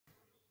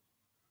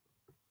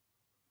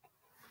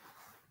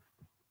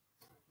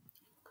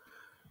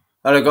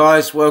Hello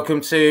guys, welcome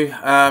to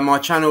my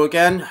channel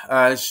again.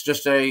 It's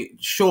just a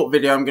short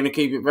video. I'm going to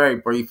keep it very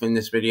brief in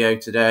this video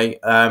today.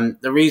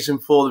 The reason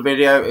for the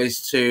video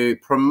is to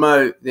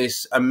promote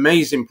this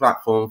amazing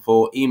platform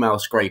for email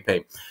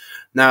scraping.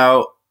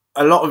 Now,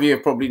 a lot of you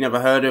have probably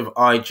never heard of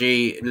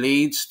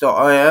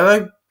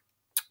igleads.io.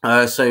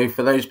 So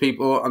for those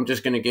people, I'm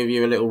just going to give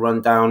you a little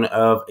rundown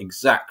of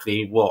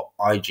exactly what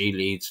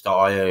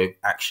igleads.io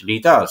actually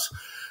does.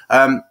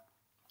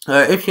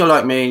 If you're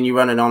like me and you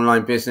run an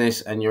online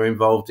business and you're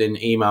involved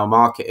in email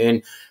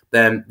marketing,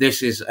 then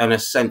this is an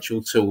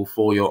essential tool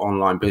for your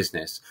online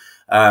business.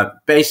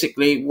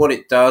 Basically, what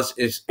it does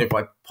is, if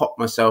I pop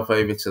myself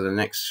over to the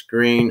next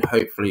screen,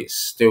 hopefully it's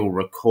still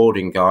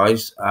recording,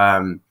 guys,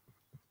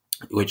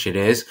 which it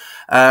is.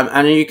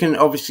 And you can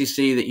obviously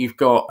see that you've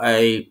got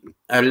a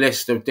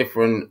list of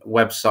different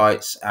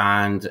websites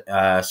and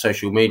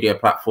social media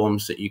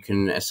platforms that you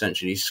can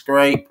essentially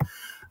scrape.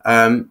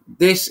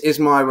 This is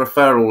my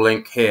referral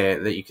link here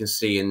that you can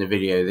see in the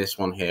video, this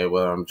one here,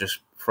 where I'm just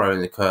throwing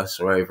the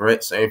cursor over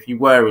it. So if you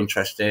were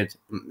interested,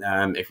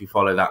 if you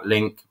follow that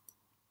link,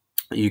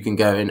 you can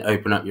go and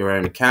open up your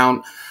own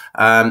account.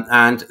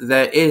 And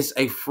there is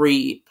a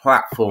free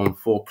platform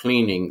for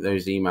cleaning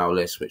those email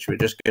lists, which we're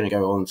just going to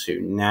go on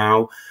to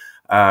now,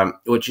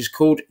 which is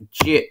called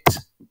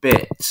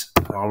JitBit.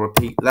 I'll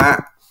repeat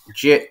that,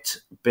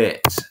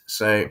 JitBit.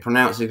 So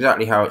pronounce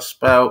exactly how it's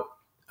spelled.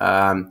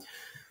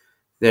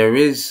 There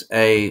is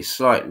a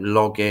slight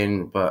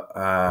login, but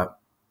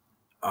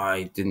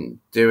I didn't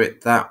do it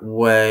that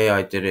way.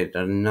 I did it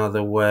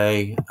another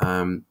way.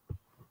 Well,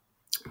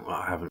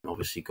 I haven't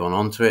obviously gone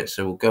onto it,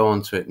 so we'll go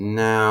onto it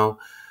now.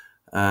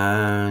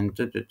 And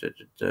no,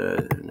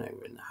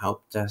 we're in the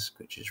help desk,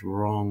 which is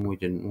wrong. We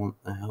didn't want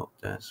the help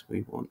desk.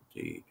 We want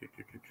the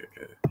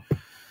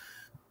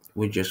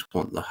we just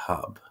want the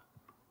hub.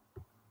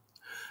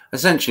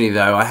 Essentially,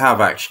 though, I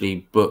have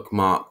actually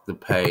bookmarked the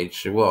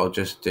page. So what I'll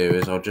just do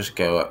is I'll just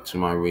go up to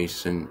my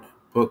recent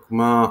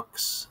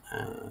bookmarks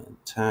and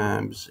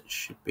tabs. It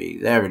should be,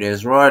 there it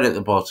is, right at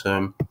the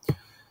bottom.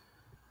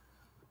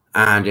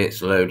 And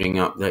it's loading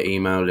up the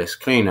email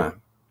list cleaner.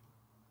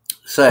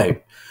 So,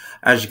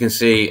 as you can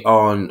see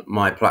on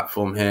my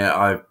platform here,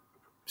 I've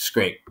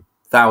scraped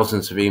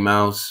thousands of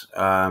emails.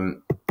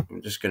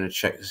 I'm just going to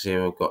check to see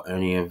if I've got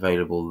any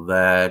available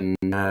there.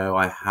 No,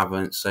 I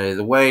haven't. So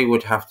the way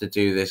we'd have to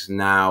do this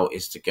now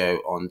is to go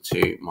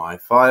onto my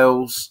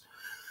files,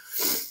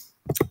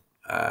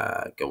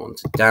 go on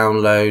to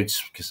downloads,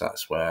 because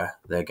that's where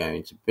they're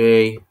going to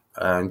be,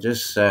 and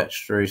just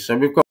search through. So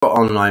we've got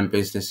online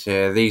business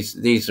here.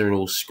 These are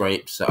all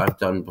scrapes that I've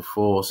done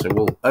before. So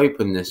we'll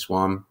open this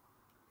one,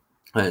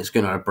 and it's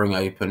going to bring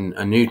open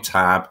a new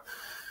tab.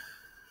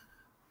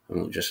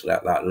 And we'll just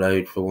let that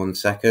load for 1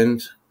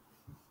 second.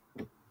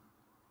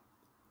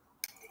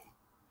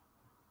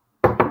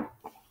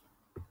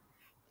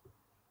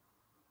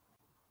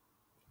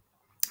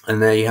 And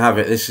there you have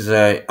it. This is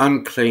a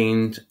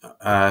uncleaned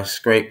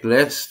scraped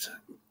list.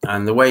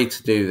 And the way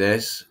to do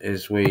this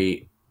is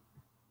we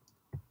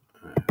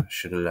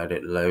should have let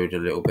it load a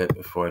little bit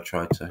before I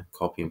tried to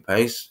copy and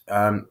paste.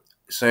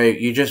 So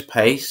you just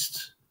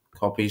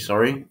copy,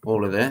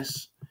 all of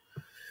this.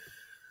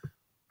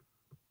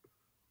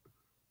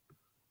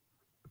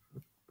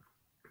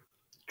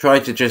 Try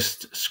to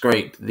just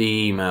scrape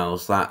the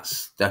emails.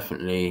 That's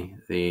definitely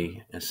the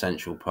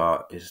essential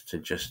part, is to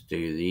just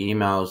do the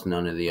emails,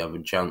 none of the other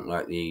junk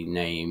like the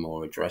name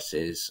or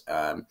addresses.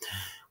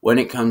 When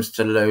it comes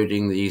to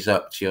loading these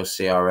up to your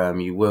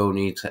CRM, you will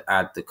need to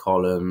add the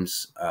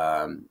columns.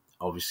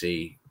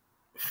 Obviously,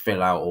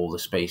 fill out all the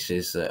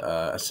spaces that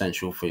are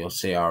essential for your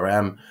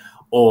CRM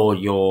or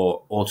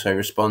your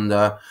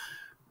autoresponder.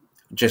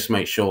 Just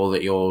make sure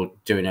that you're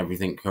doing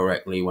everything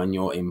correctly when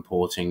you're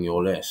importing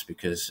your list,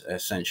 because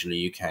essentially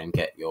you can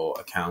get your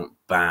account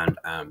banned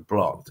and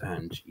blocked,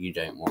 and you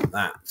don't want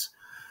that.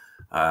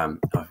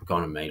 I've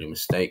gone and made a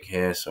mistake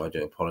here, so I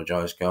do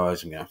apologize,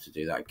 guys. I'm gonna have to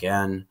do that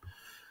again.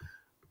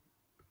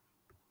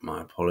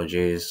 My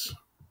apologies.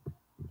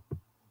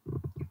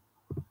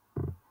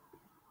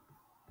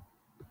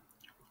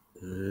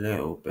 A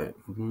little bit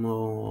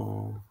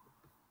more.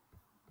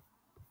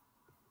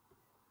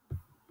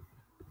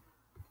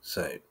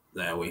 So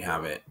there we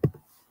have it.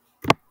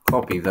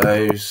 Copy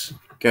those,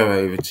 go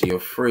over to your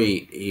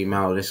free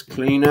email list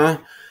cleaner,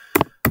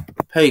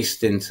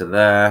 paste into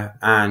there,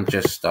 and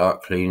just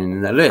start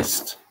cleaning the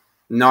list.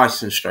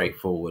 Nice and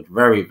straightforward.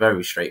 Very,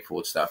 very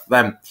straightforward stuff.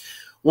 Then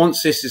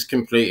once this is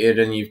completed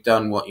and you've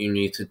done what you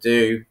need to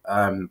do,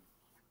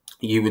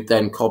 you would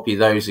then copy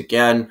those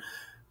again,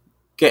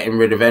 getting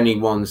rid of any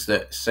ones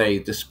that say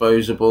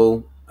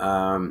disposable,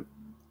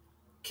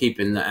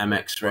 keeping the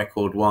MX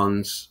record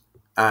ones,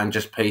 and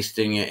just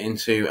pasting it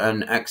into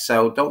an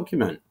Excel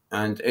document.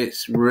 And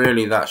it's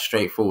really that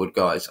straightforward,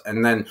 guys.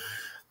 And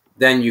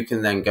then you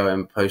can then go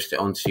and post it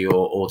onto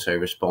your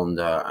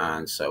autoresponder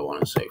and so on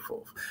and so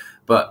forth.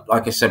 But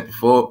like I said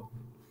before,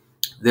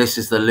 this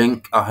is the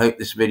link. I hope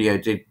this video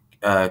did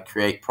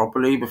create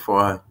properly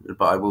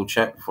but I will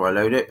check before I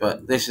load it.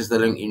 But this is the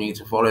link you need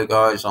to follow,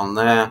 guys, on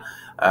there.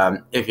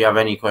 If you have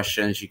any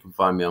questions, you can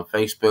find me on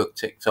Facebook,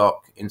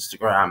 TikTok,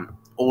 Instagram,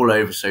 all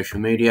over social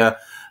media.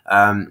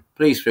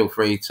 Please feel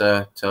free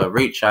to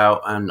reach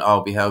out, and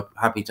I'll be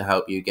happy to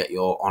help you get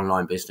your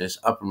online business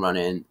up and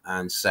running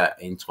and set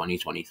in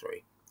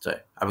 2023. So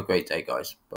have a great day, guys. Bye.